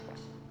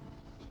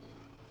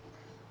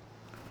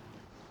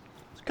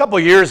couple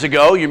years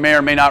ago, you may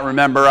or may not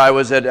remember, I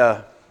was at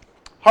a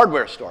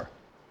hardware store.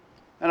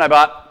 And I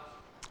bought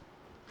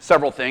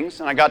several things,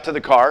 and I got to the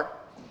car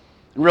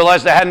and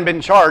realized I hadn't been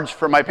charged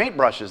for my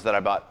paintbrushes that I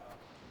bought.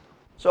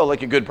 So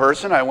like a good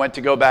person, I went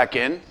to go back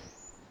in, and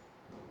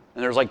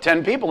there's like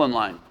 10 people in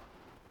line.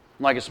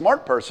 Like a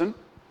smart person,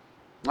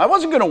 I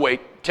wasn't going to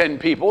wait 10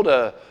 people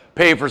to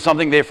pay for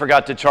something they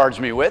forgot to charge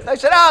me with. I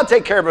said, I'll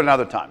take care of it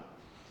another time.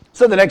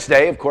 So the next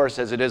day, of course,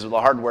 as it is with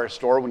a hardware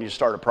store when you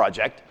start a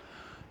project,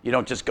 you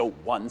don't just go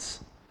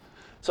once.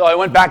 So I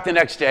went back the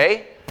next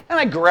day, and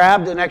I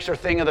grabbed an extra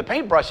thing of the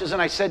paintbrushes,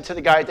 and I said to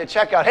the guy at the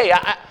checkout, hey,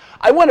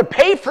 I want to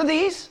pay for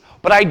these,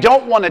 but I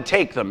don't want to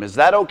take them. Is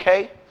that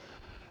okay?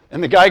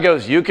 And the guy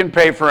goes, you can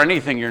pay for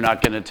anything you're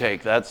not going to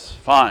take. That's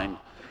fine.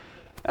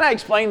 And I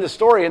explained the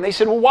story, and they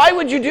said, well, why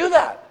would you do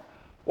that?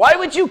 Why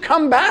would you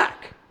come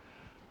back?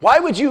 Why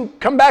would you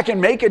come back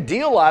and make a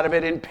deal out of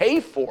it and pay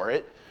for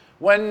it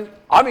when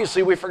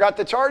obviously we forgot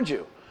to charge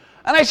you?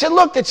 And I said,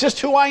 look, that's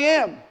just who I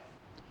am.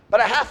 But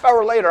a half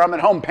hour later, I'm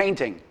at home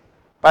painting.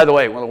 By the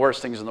way, one of the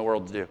worst things in the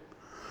world to do.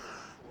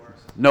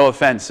 No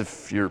offense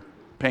if you're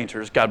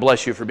painters. God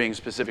bless you for being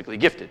specifically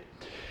gifted.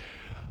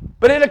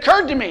 But it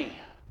occurred to me,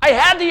 I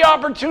had the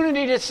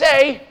opportunity to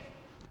say,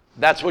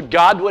 that's what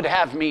God would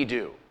have me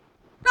do.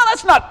 No,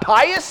 that's not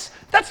pious.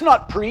 That's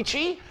not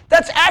preachy.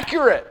 That's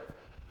accurate.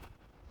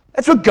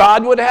 That's what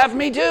God would have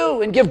me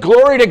do and give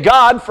glory to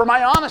God for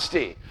my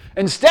honesty.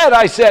 Instead,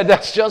 I said,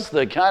 that's just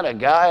the kind of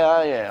guy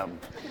I am.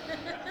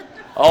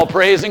 All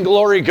praise and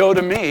glory go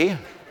to me.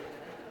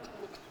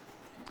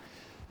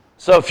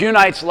 So a few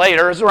nights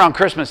later, it was around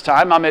Christmas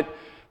time, I'm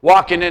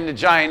walking into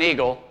Giant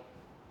Eagle,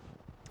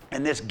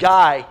 and this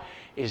guy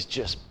is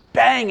just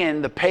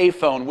banging the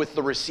payphone with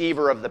the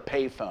receiver of the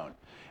payphone.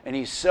 And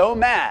he's so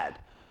mad.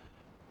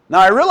 Now,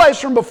 I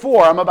realized from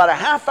before, I'm about a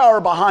half hour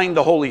behind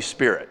the Holy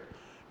Spirit.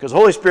 Because the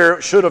Holy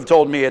Spirit should have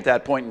told me at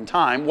that point in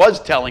time,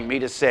 was telling me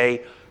to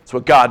say, it's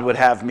what God would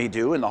have me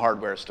do in the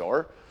hardware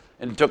store.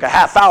 And it took a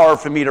half hour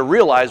for me to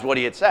realize what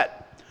he had said.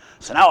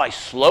 So now I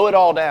slow it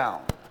all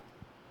down.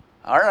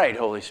 All right,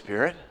 Holy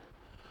Spirit.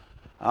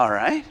 All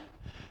right.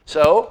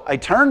 So I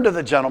turned to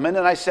the gentleman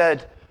and I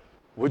said,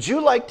 would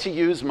you like to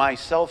use my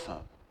cell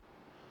phone?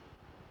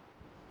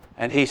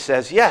 And he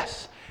says,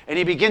 yes. And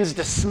he begins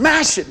to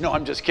smash it. No,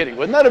 I'm just kidding.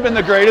 Wouldn't that have been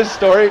the greatest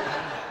story?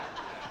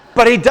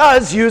 But he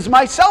does use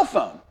my cell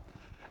phone.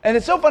 And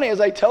it's so funny as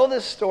I tell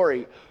this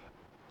story,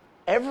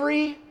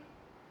 I'm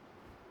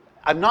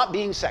not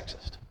being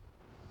sexist.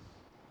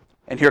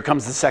 And here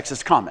comes the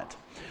sexist comment.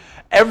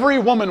 Every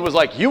woman was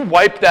like, you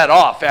wiped that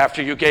off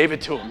after you gave it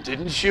to him,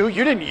 didn't you?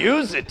 You didn't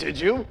use it, did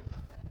you?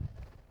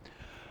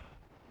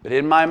 But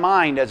in my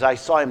mind, as I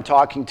saw him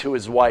talking to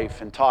his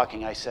wife and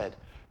talking, I said,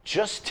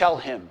 just tell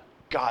him,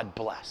 God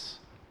bless.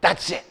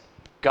 That's it.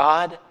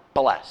 God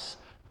bless.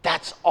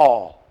 That's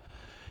all.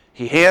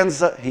 He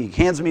hands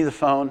me the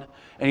phone,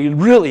 and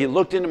he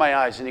looked into my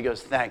eyes, and he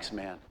goes, thanks,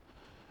 man.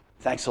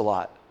 Thanks a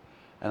lot.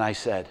 And I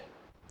said,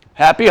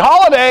 happy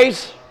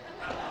holidays.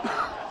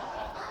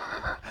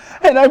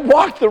 And I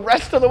walked the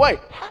rest of the way.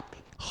 Happy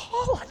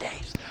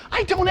holidays.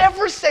 I don't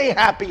ever say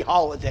happy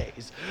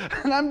holidays.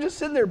 And I'm just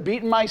sitting there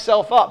beating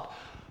myself up.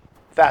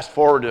 Fast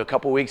forward to a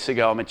couple weeks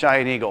ago, I'm at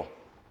Giant Eagle.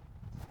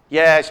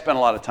 Yeah, I spent a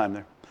lot of time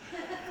there.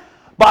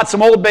 Bought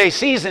some Old Bay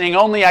seasoning,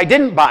 only I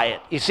didn't buy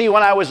it. You see,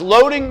 when I was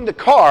loading the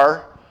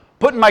car,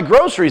 putting my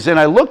groceries in,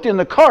 I looked in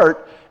the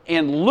cart,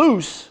 and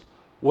loose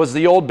was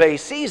the Old Bay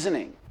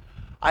seasoning.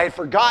 I had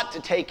forgot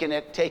to take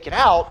it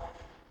out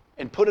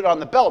and put it on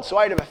the belt, so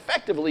I'd have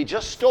effectively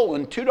just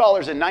stolen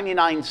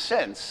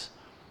 $2.99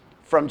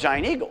 from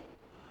Giant Eagle.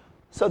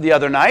 So the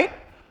other night,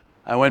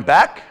 I went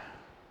back,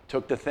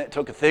 took a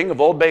thing of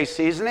Old Bay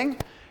seasoning,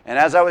 and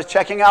as I was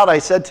checking out, I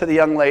said to the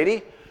young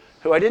lady,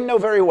 who I didn't know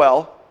very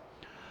well,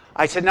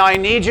 I said, now I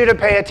need you to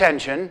pay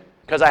attention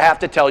because I have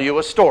to tell you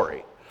a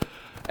story.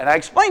 And I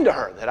explained to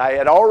her that I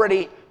had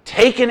already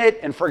taken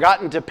it and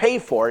forgotten to pay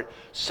for it,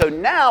 so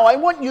now I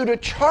want you to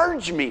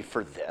charge me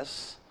for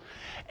this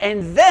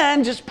and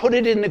then just put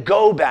it in the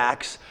go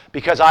backs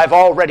because I've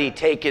already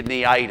taken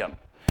the item.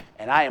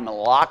 And I am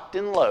locked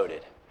and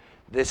loaded.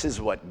 This is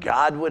what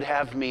God would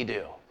have me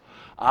do.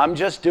 I'm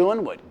just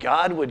doing what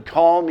God would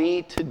call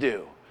me to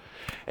do.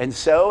 And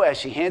so as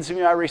she hands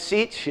me my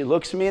receipt, she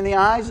looks me in the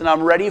eyes, and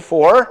I'm ready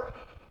for,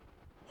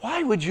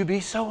 why would you be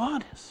so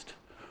honest?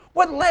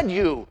 What led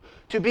you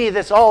to be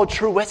this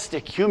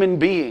altruistic human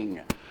being?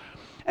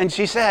 And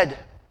she said,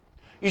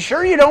 you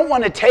sure you don't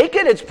want to take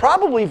it? It's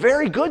probably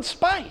very good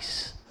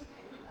spice.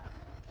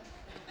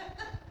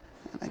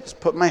 And I just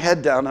put my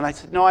head down and I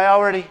said, no, I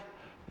already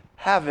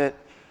have it.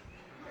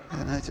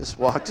 And I just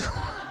walked.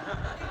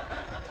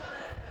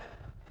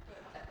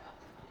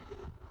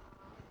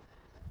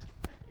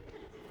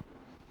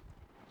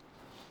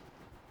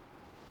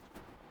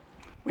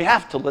 We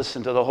have to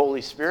listen to the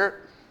Holy Spirit.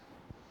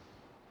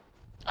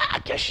 I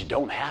guess you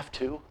don't have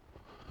to.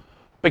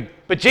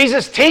 But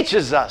Jesus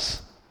teaches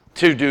us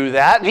to do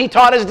that, and he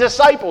taught his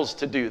disciples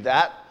to do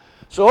that.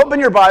 So open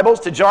your Bibles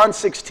to John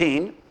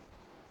 16.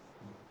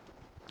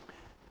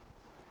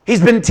 He's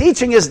been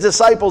teaching his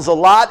disciples a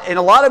lot, and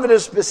a lot of it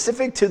is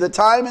specific to the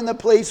time and the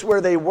place where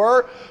they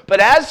were. But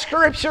as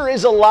Scripture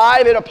is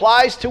alive, it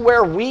applies to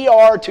where we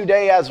are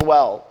today as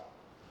well.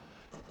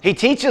 He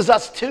teaches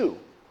us too.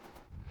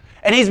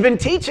 And he's been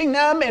teaching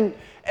them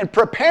and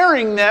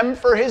preparing them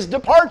for his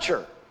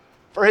departure,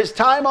 for his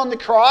time on the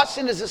cross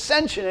and his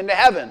ascension into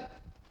heaven.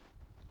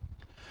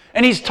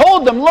 And he's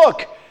told them,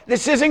 look,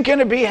 this isn't going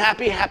to be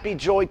happy, happy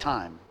joy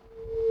time.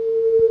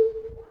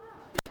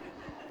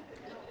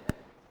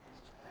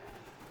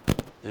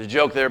 There's a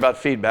joke there about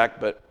feedback,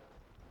 but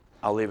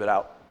I'll leave it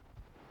out.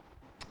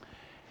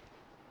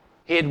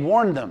 He had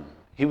warned them.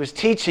 He was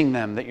teaching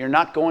them that you're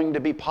not going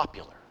to be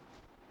popular.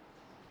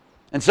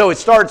 And so it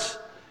starts,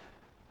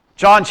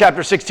 John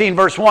chapter 16,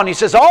 verse 1. He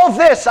says, all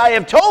this I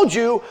have told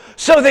you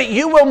so that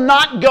you will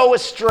not go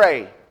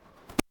astray.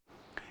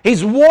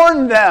 He's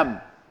warned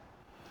them.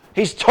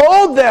 He's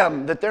told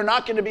them that they're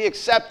not going to be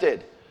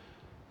accepted,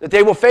 that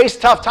they will face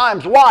tough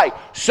times. Why?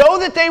 So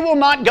that they will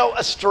not go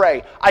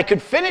astray. I could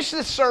finish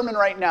this sermon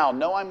right now.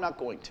 No, I'm not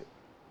going to.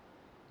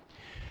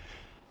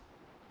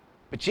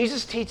 But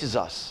Jesus teaches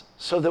us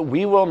so that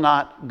we will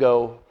not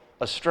go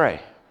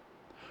astray.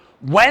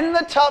 When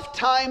the tough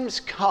times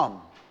come,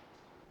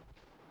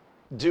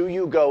 do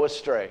you go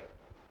astray?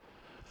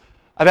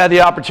 I've had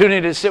the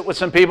opportunity to sit with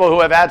some people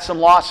who have had some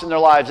loss in their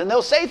lives, and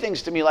they'll say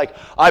things to me like,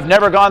 I could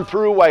never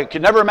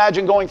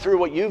imagine going through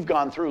what you've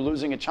gone through,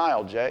 losing a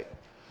child, Jay.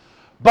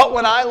 But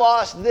when I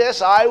lost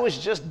this, I was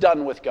just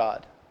done with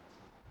God.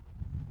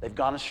 They've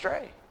gone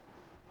astray.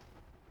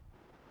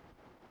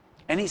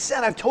 And he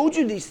said, I've told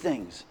you these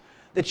things,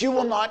 that you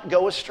will not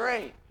go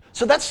astray.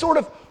 So that's sort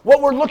of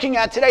what we're looking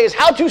at today, is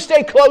how to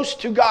stay close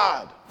to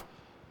God,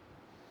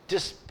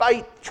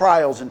 despite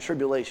trials and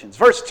tribulations.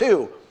 Verse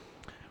 2,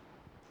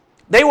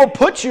 they will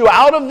put you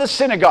out of the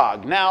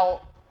synagogue.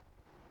 Now,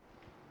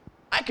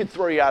 I could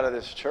throw you out of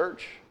this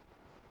church.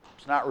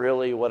 It's not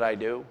really what I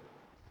do.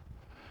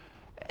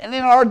 And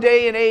in our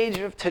day and age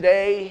of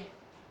today,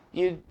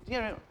 you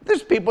know,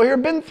 there's people here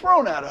who have been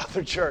thrown out of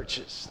other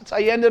churches. That's how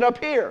you ended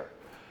up here.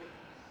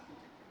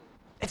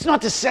 It's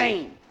not the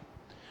same.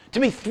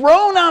 To be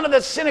thrown out of the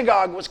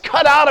synagogue was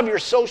cut out of your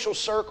social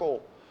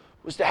circle,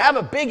 was to have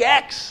a big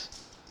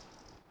X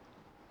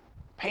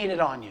painted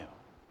on you.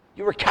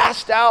 You were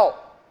cast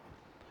out.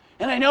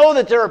 And I know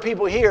that there are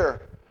people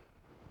here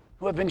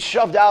who have been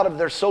shoved out of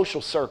their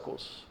social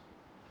circles.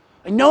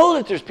 I know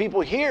that there's people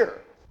here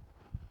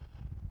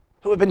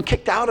who have been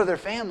kicked out of their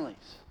families.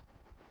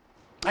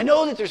 I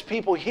know that there's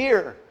people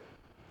here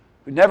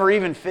who never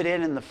even fit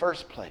in the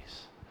first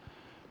place.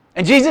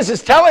 And Jesus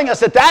is telling us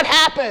that that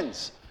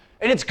happens,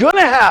 and it's going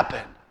to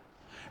happen.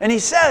 And he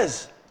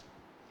says,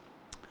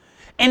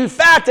 in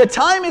fact, a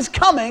time is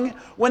coming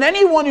when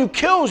anyone who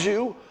kills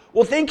you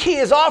will think he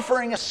is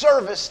offering a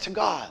service to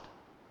God.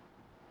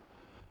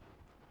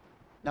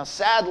 Now,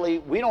 sadly,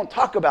 we don't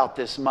talk about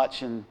this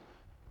much in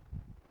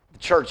the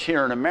church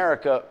here in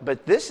America,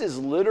 but this is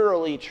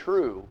literally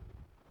true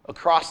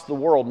across the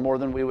world more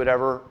than we would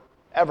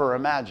ever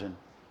imagine.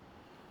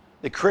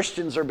 The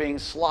Christians are being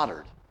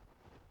slaughtered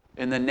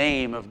in the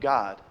name of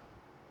God.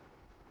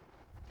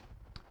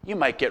 You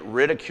might get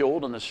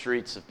ridiculed in the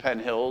streets of Penn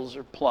Hills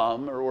or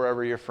Plum or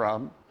wherever you're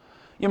from.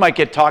 You might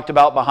get talked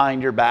about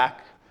behind your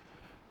back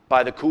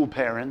by the cool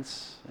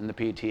parents in the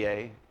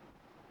PTA.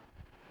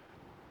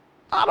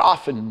 Not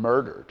often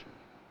murdered.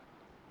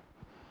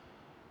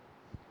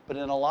 But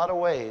in a lot of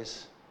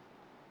ways,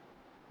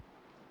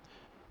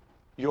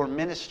 your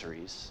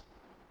ministries,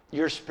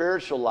 your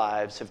spiritual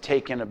lives have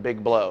taken a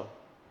big blow.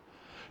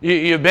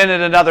 You've been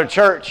at another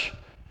church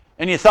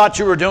and you thought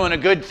you were doing a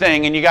good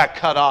thing and you got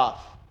cut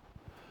off.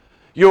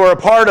 You were a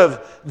part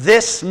of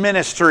this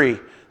ministry,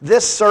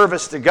 this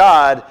service to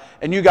God,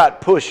 and you got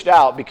pushed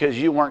out because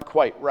you weren't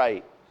quite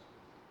right.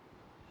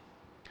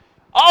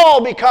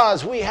 All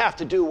because we have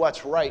to do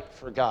what's right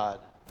for God.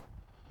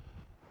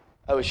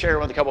 I was sharing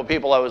with a couple of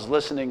people, I was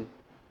listening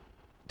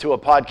to a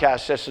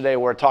podcast yesterday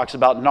where it talks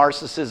about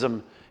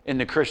narcissism in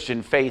the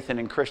Christian faith and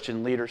in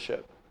Christian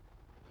leadership.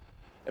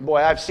 And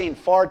boy, I've seen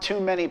far too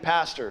many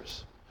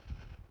pastors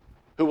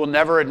who will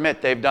never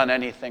admit they've done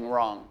anything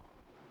wrong.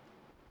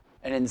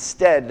 And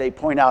instead, they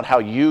point out how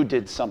you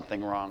did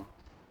something wrong.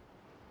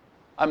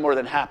 I'm more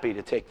than happy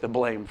to take the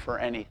blame for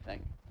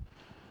anything.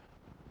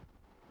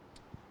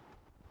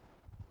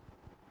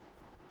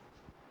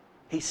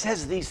 He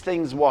says these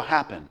things will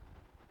happen.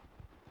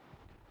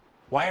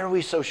 Why are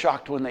we so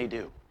shocked when they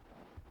do?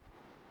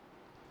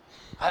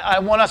 I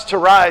want us to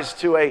rise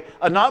to a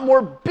not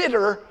more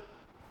bitter,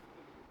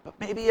 but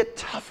maybe a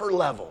tougher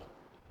level.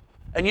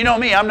 And you know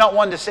me, I'm not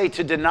one to say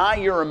to deny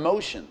your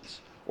emotions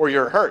or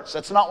your hurts.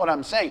 That's not what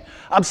I'm saying.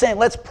 I'm saying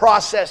let's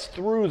process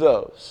through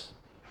those.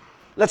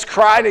 Let's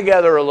cry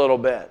together a little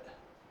bit.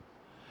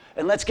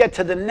 And let's get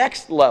to the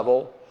next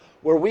level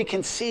where we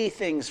can see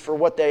things for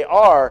what they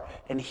are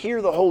and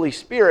hear the Holy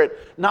Spirit,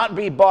 not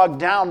be bogged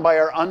down by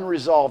our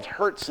unresolved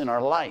hurts in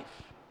our life.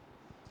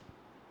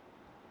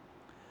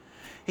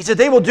 He said,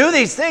 they will do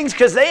these things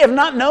because they have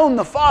not known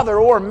the Father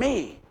or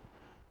me.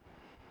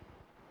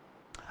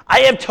 I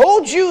have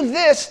told you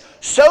this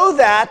so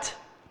that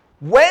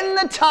when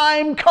the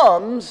time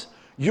comes,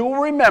 you will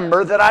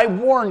remember that I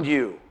warned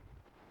you.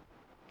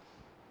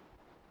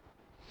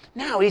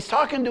 Now, he's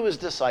talking to his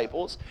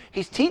disciples.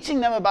 He's teaching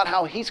them about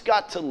how he's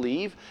got to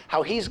leave,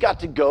 how he's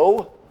got to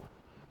go.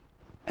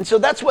 And so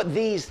that's what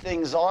these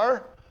things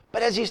are.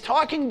 But as he's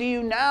talking to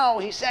you now,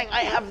 he's saying,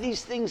 I have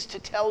these things to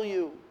tell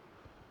you.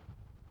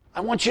 I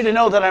want you to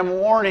know that I'm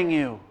warning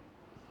you.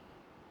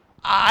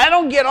 I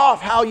don't get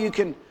off how you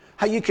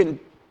can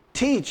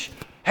teach,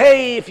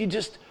 hey, if you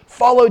just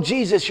follow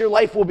Jesus, your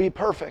life will be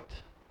perfect.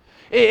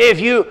 If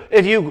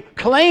you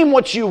claim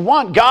what you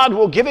want, God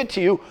will give it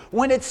to you.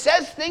 When it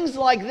says things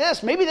like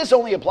this, maybe this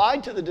only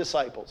applied to the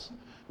disciples.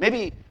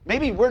 Maybe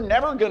we're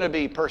never going to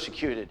be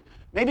persecuted.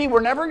 Maybe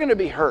we're never going to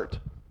be hurt.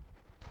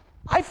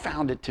 I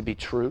found it to be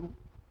true.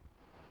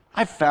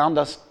 I found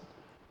us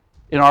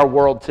in our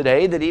world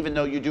today that even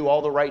though you do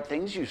all the right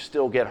things, you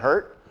still get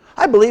hurt.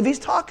 I believe he's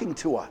talking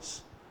to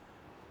us.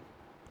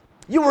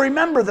 You will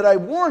remember that I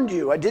warned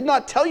you. I did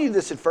not tell you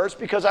this at first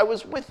because I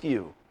was with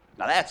you.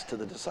 Now that's to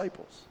the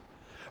disciples.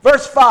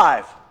 Verse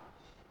 5.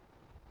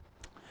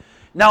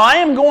 Now I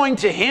am going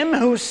to him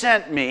who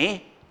sent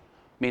me,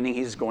 meaning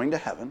he's going to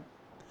heaven.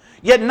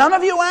 Yet none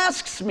of you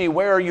asks me,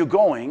 where are you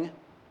going?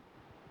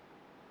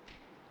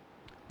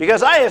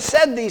 Because I have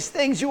said these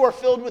things, you are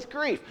filled with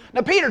grief.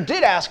 Now Peter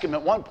did ask him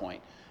at one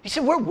point. He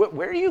said,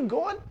 where are you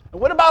going? And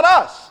what about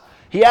us?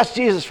 He asked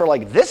Jesus for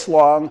like this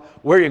long,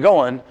 where are you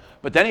going?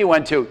 But then he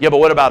went to, yeah, but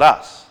what about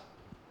us?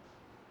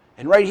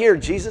 And right here,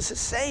 Jesus is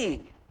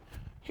saying,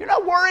 you're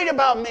not worried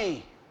about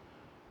me.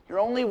 You're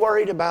only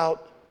worried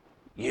about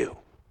you.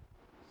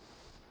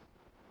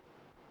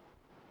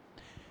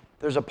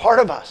 There's a part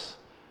of us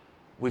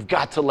we've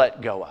got to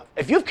let go of.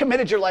 If you've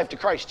committed your life to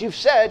Christ, you've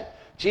said,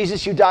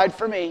 Jesus, you died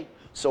for me,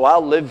 so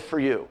I'll live for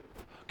you.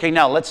 Okay,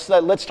 now let's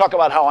talk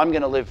about how I'm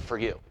going to live for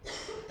you.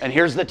 And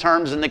here's the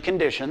terms and the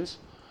conditions.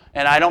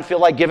 And I don't feel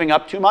like giving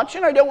up too much,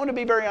 and I don't want to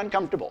be very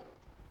uncomfortable.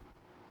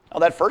 Oh,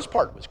 that first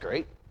part was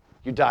great.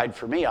 You died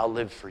for me, I'll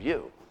live for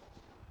you.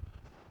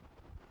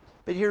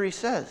 But here he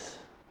says,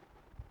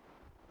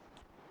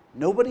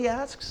 nobody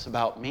asks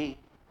about me.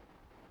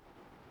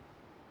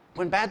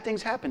 When bad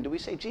things happen, do we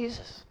say,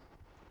 Jesus,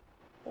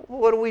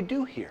 what do we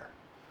do here?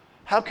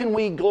 How can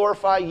we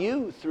glorify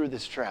you through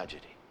this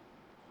tragedy?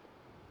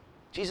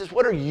 Jesus,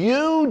 what are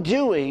you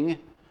doing?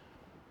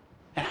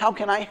 And how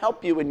can I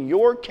help you in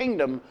your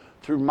kingdom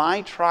through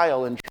my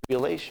trial and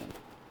tribulation?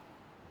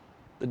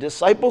 The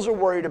disciples are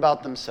worried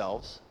about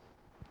themselves,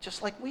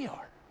 just like we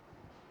are.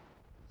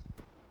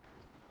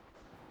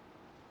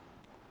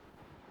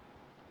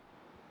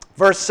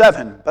 Verse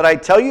 7, but I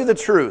tell you the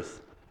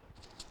truth,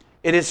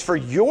 it is for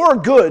your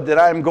good that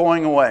I am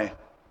going away.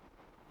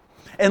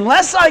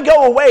 Unless I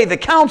go away, the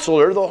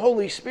Counselor, the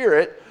Holy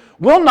Spirit,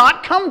 will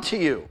not come to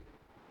you.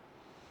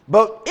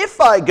 But if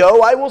I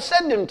go, I will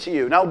send him to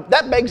you. Now,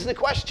 that begs the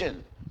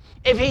question.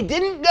 If he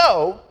didn't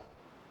go,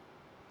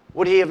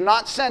 would he have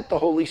not sent the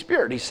Holy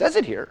Spirit? He says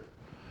it here.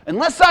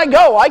 Unless I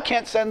go, I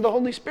can't send the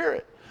Holy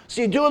Spirit.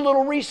 So you do a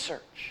little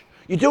research.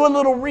 You do a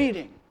little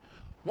reading.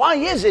 Why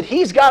is it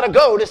he's got to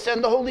go to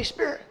send the Holy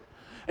Spirit?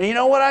 And you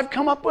know what I've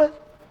come up with?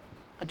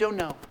 I don't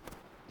know.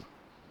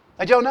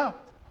 I don't know.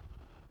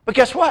 But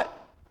guess what?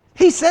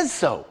 He says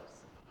so.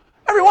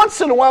 Every once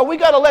in a while, we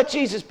got to let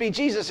Jesus be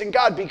Jesus and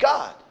God be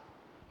God.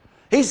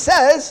 He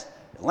says,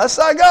 unless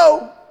I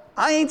go,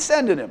 I ain't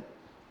sending him.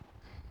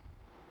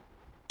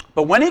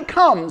 But when he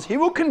comes, he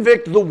will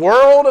convict the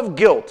world of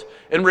guilt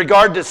in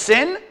regard to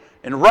sin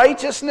and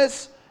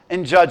righteousness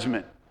and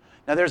judgment.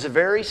 Now there's a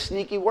very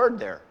sneaky word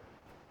there.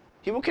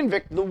 He will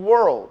convict the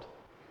world.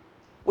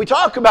 We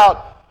talk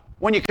about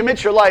when you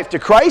commit your life to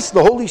Christ,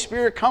 the Holy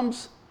Spirit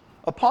comes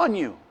upon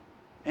you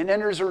and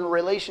enters in a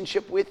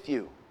relationship with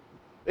you.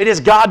 It is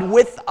God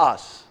with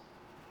us.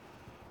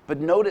 But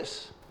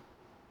notice,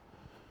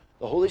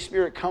 the Holy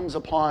Spirit comes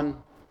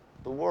upon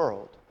the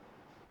world.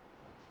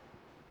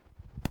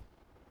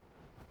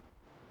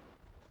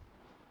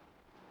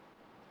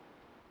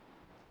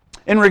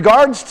 In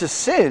regards to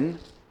sin,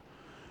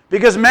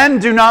 because men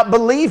do not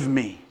believe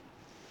me.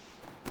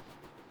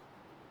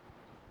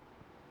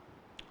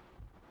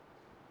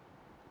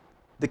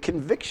 The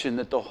conviction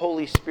that the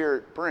Holy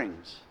Spirit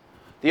brings,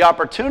 the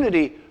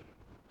opportunity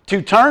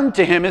to turn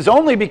to him is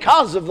only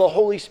because of the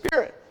Holy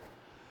Spirit.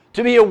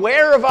 To be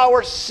aware of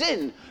our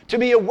sin, to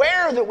be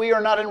aware that we are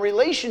not in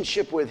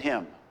relationship with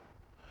him.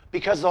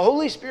 Because the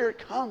Holy Spirit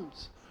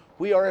comes,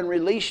 we are in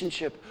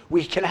relationship.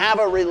 We can have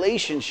a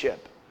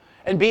relationship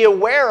and be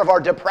aware of our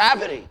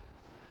depravity.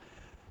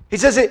 He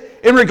says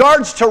it in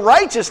regards to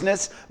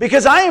righteousness,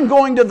 because I am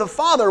going to the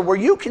Father where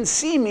you can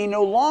see me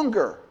no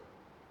longer.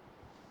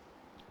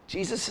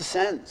 Jesus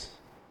ascends.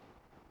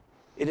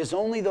 It is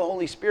only the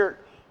Holy Spirit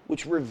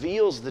which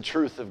reveals the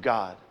truth of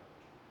God.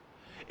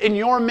 In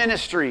your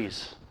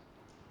ministries,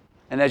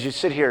 and as you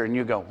sit here and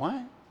you go, what?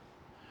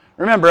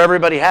 Remember,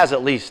 everybody has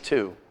at least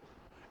two.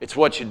 It's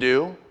what you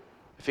do,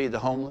 feed the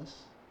homeless,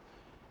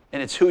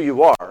 And it's who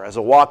you are as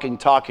a walking,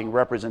 talking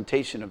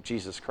representation of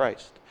Jesus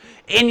Christ.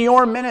 In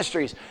your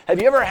ministries,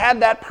 have you ever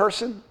had that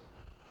person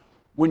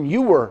when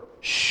you were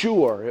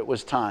sure it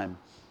was time,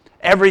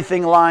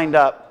 everything lined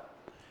up,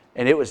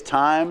 and it was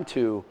time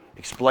to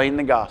explain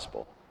the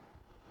gospel?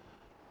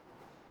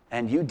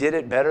 And you did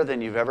it better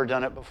than you've ever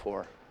done it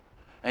before.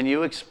 And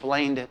you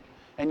explained it,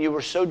 and you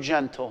were so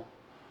gentle,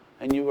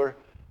 and you were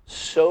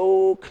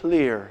so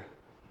clear.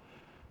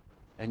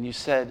 And you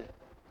said,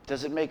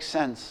 does it make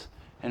sense?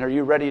 And are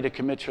you ready to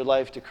commit your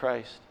life to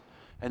Christ?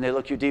 And they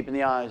look you deep in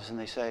the eyes and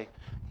they say,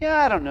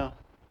 yeah, I don't know.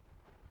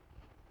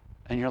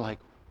 And you're like,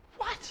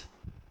 what?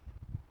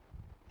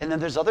 And then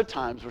there's other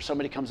times where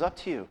somebody comes up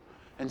to you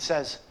and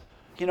says,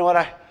 you know what,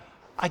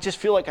 I just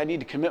feel like I need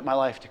to commit my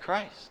life to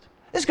Christ.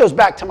 This goes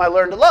back to my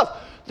learn to love.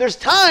 There's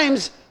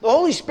times the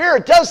Holy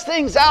Spirit does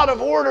things out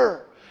of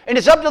order. And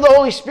it's up to the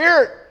Holy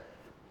Spirit,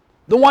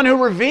 the one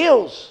who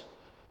reveals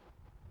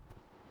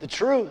the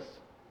truth.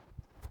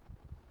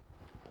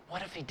 But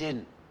what if he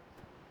didn't?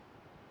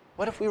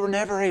 What if we were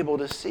never able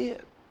to see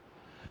it?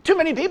 Too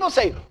many people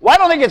say, well, I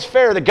don't think it's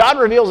fair that God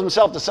reveals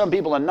himself to some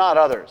people and not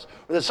others.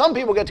 Or that some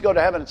people get to go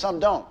to heaven and some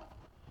don't.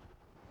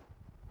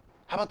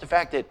 How about the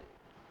fact that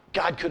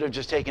God could have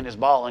just taken his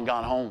ball and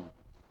gone home?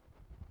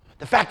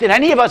 The fact that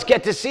any of us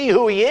get to see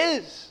who he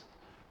is.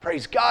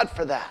 Praise God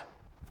for that.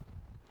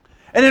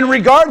 And in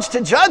regards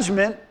to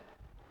judgment,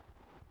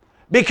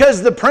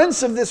 because the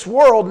prince of this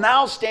world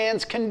now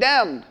stands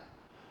condemned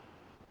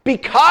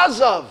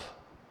because of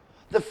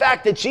the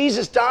fact that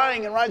Jesus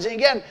dying and rising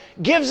again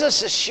gives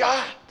us a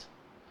shot.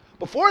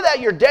 Before that,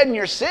 you're dead in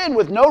your sin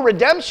with no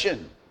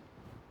redemption.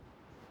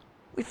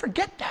 We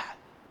forget that.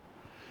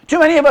 Too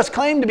many of us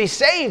claim to be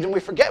saved and we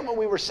forget what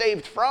we were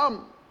saved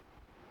from.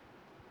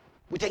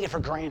 We take it for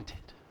granted.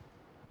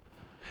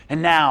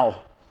 And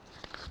now,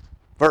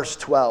 verse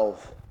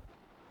 12.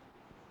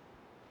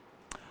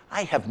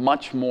 I have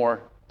much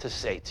more to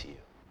say to you.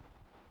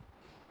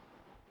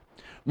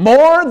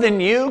 More than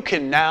you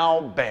can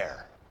now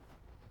bear.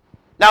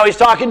 Now he's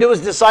talking to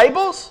his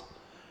disciples.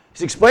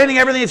 He's explaining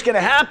everything that's going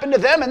to happen to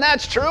them, and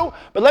that's true.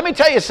 But let me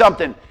tell you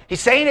something. He's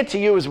saying it to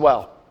you as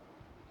well.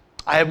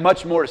 I have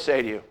much more to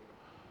say to you.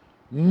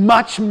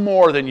 Much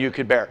more than you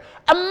could bear.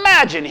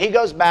 Imagine he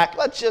goes back,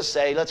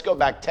 let's go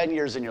back 10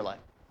 years in your life.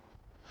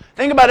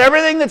 Think about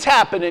everything that's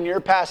happened in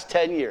your past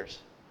 10 years.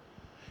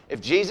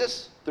 If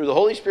Jesus, through the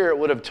Holy Spirit,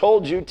 would have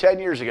told you 10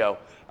 years ago,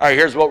 all right,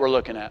 here's what we're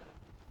looking at.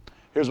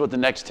 Here's what the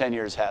next 10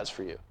 years has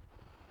for you.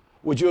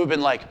 Would you have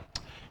been like,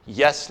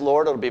 yes,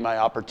 Lord, it'll be my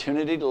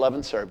opportunity to love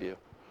and serve you?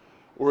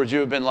 Or would you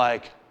have been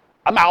like,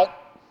 I'm out.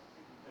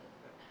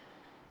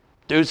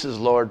 Deuces,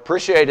 Lord.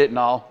 Appreciate it and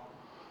all.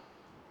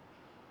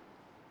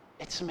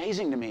 It's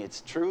amazing to me.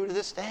 It's true to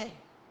this day.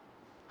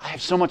 I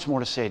have so much more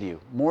to say to you.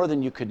 More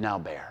than you could now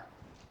bear.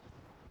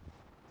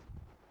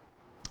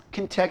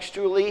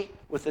 Contextually,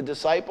 with the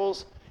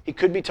disciples, he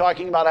could be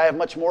talking about, I have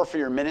much more for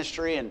your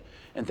ministry and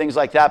things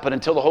like that. But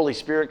until the Holy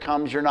Spirit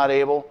comes, you're not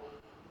able.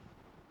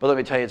 But let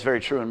me tell you, it's very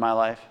true in my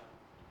life.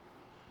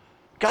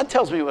 God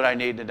tells me what I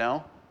need to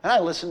know. And I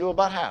listen to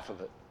about half of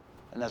it.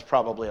 And that's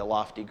probably a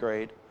lofty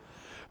grade.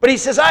 But he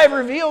says, I have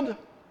revealed.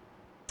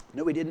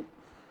 No, he didn't.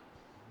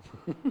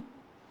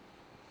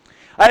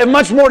 I have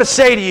much more to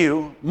say to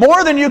you,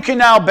 more than you can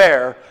now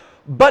bear.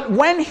 But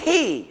when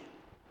he,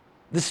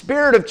 the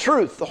Spirit of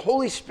truth, the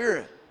Holy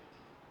Spirit,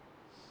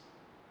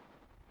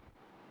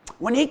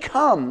 when he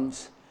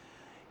comes,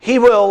 he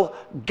will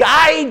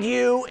guide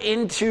you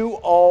into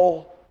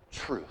all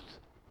truth.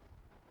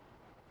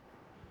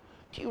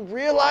 Do you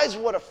realize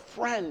what a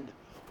friend,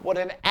 what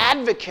an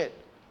advocate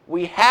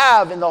we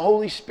have in the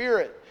Holy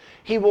Spirit?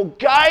 He will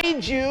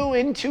guide you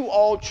into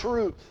all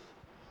truth.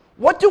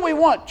 What do we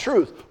want?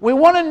 Truth. We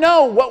want to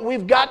know what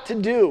we've got to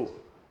do.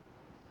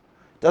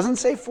 It doesn't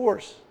say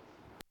force.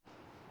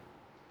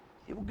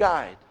 He will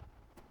guide.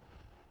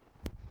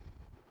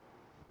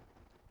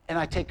 And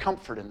I take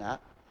comfort in that.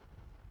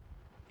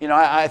 You know,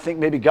 I think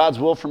maybe God's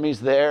will for me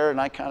is there,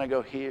 and I kind of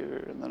go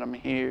here, and then I'm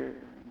here,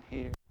 and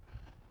here,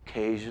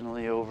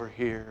 occasionally over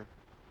here.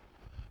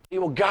 He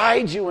will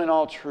guide you in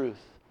all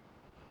truth.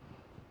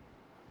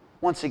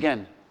 Once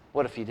again,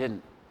 what if he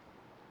didn't?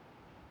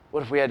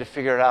 What if we had to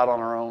figure it out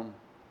on our own?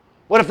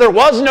 What if there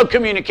was no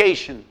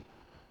communication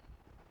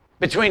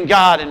between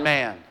God and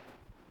man?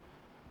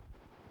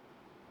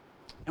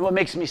 And what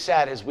makes me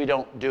sad is we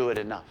don't do it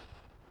enough.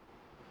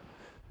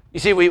 You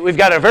see, we've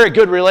got a very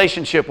good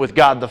relationship with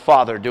God the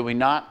Father, do we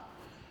not?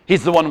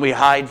 He's the one we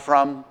hide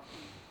from,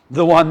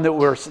 the one that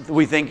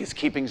we think is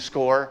keeping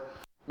score.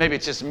 Maybe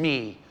it's just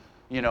me,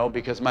 you know,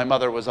 because my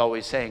mother was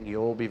always saying,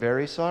 you'll be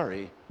very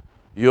sorry.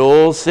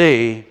 You'll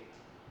see.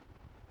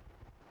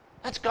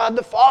 That's God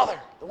the Father,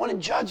 the one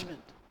in judgment.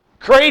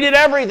 Created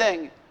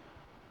everything.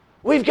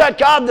 We've got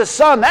God the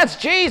Son. That's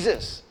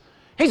Jesus.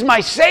 He's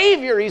my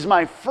Savior. He's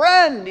my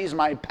friend. He's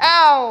my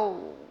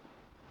pal.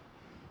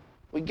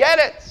 We get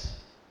it.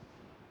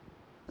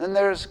 Then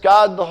there's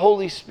God the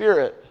Holy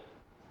Spirit.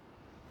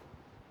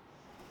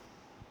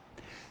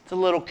 It's a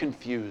little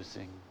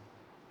confusing.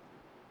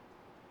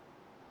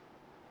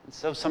 And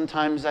so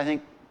sometimes I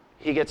think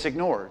he gets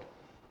ignored.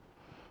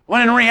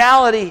 When in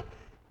reality,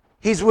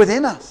 he's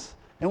within us.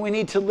 And we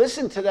need to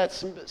listen to that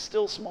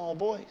still small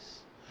voice.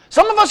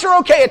 Some of us are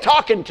okay at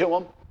talking to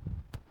him.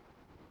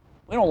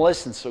 We don't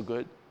listen so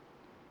good.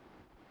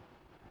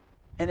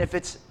 And if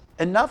it's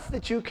enough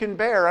that you can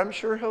bear, I'm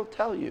sure he'll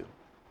tell you.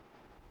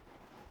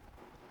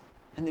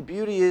 And the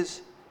beauty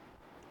is,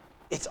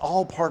 it's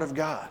all part of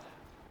God.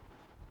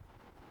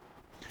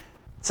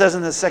 It says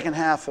in the second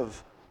half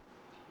of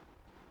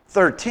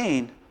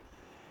 13,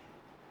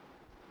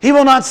 he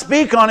will not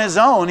speak on his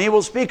own. He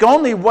will speak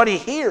only what he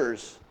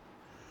hears.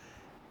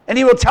 And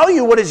he will tell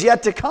you what is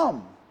yet to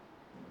come.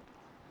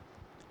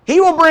 He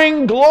will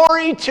bring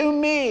glory to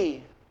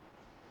me.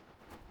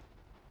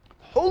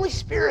 Holy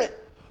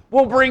Spirit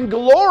will bring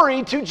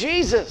glory to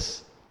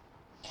Jesus.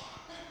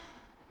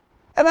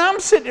 And I'm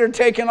sitting here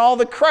taking all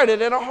the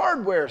credit at a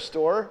hardware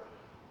store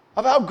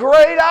of how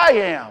great I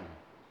am.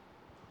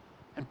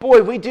 And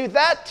boy, we do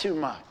that too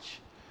much.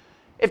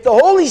 If the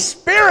Holy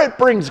Spirit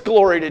brings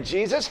glory to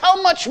Jesus,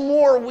 how much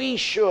more we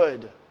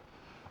should,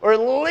 or at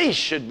least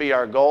should be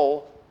our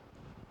goal.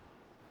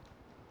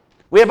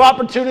 We have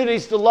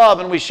opportunities to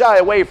love and we shy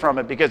away from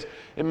it because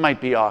it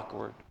might be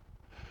awkward.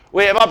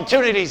 We have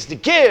opportunities to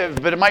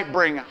give, but it might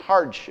bring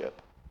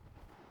hardship.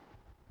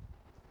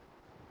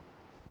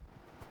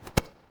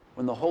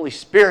 When the Holy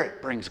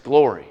Spirit brings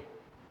glory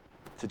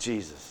to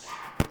Jesus.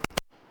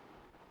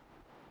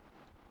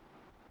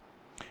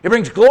 It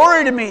brings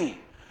glory to me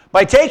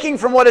by taking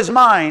from what is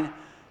mine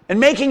and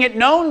making it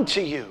known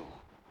to you.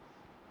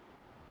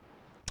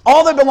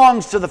 All that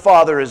belongs to the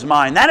Father is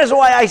mine. That is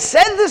why I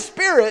said the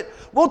Spirit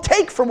will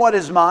take from what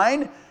is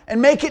mine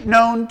and make it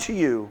known to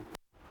you.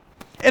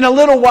 In a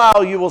little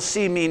while you will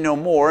see me no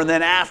more, and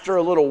then after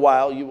a little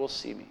while you will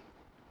see me.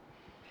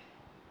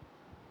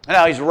 And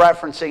now he's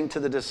referencing to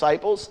the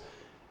disciples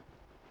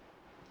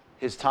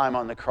his time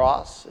on the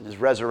cross and his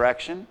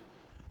resurrection.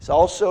 He's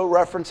also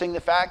referencing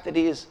the fact that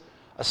he is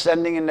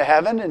ascending into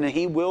heaven and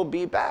he will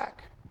be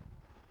back.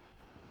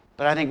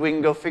 But I think we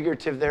can go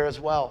figurative there as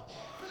well.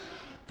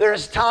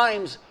 There's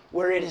times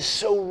where it is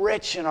so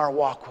rich in our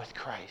walk with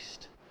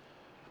Christ.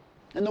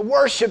 And the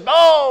worship,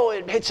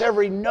 it hits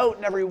every note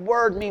and every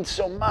word means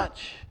so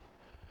much.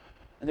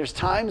 And there's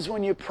times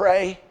when you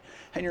pray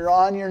and you're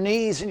on your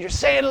knees and you're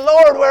saying,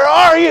 Lord, where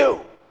are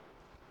you?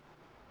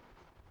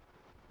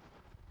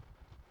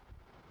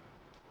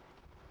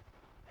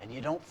 And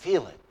you don't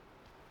feel it.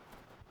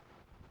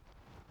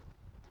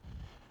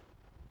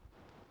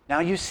 Now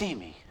you see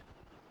me.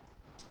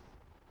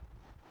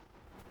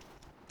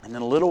 And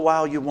in a little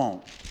while you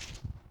won't.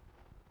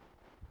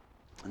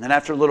 And then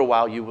after a little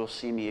while you will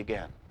see me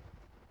again.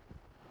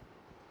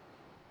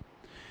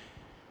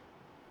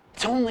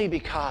 It's only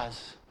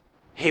because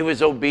he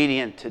was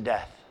obedient to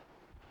death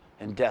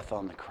and death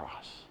on the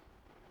cross.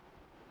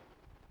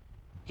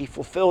 He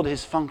fulfilled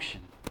his function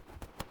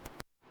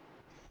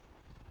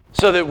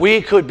so that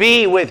we could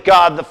be with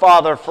God the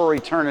Father for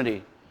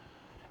eternity.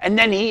 And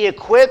then he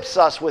equips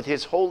us with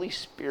his Holy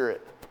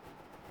Spirit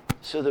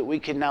so that we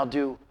can now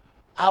do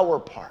our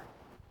part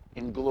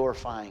in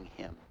glorifying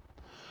him.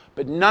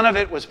 But none of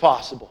it was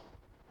possible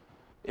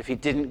if he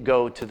didn't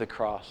go to the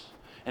cross.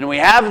 And we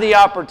have the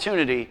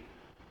opportunity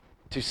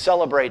to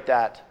celebrate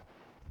that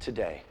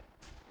today.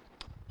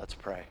 Let's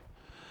pray.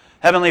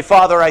 Heavenly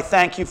Father, I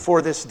thank you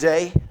for this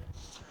day.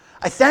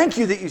 I thank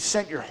you that you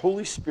sent your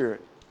Holy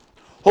Spirit.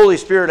 Holy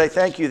Spirit, I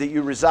thank you that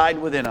you reside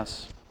within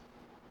us.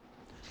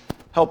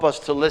 Help us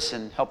to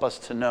listen. Help us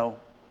to know.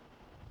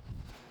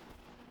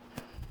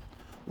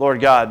 Lord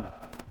God,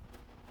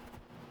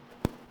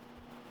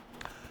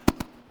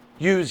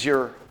 use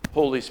your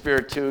Holy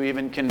Spirit to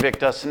even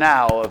convict us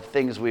now of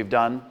things we've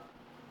done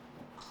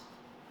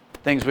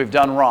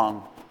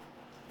wrong,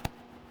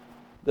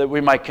 that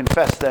we might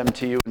confess them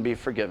to you and be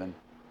forgiven.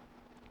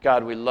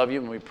 God, we love you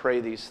and we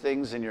pray these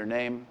things in your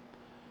name.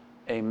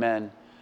 Amen.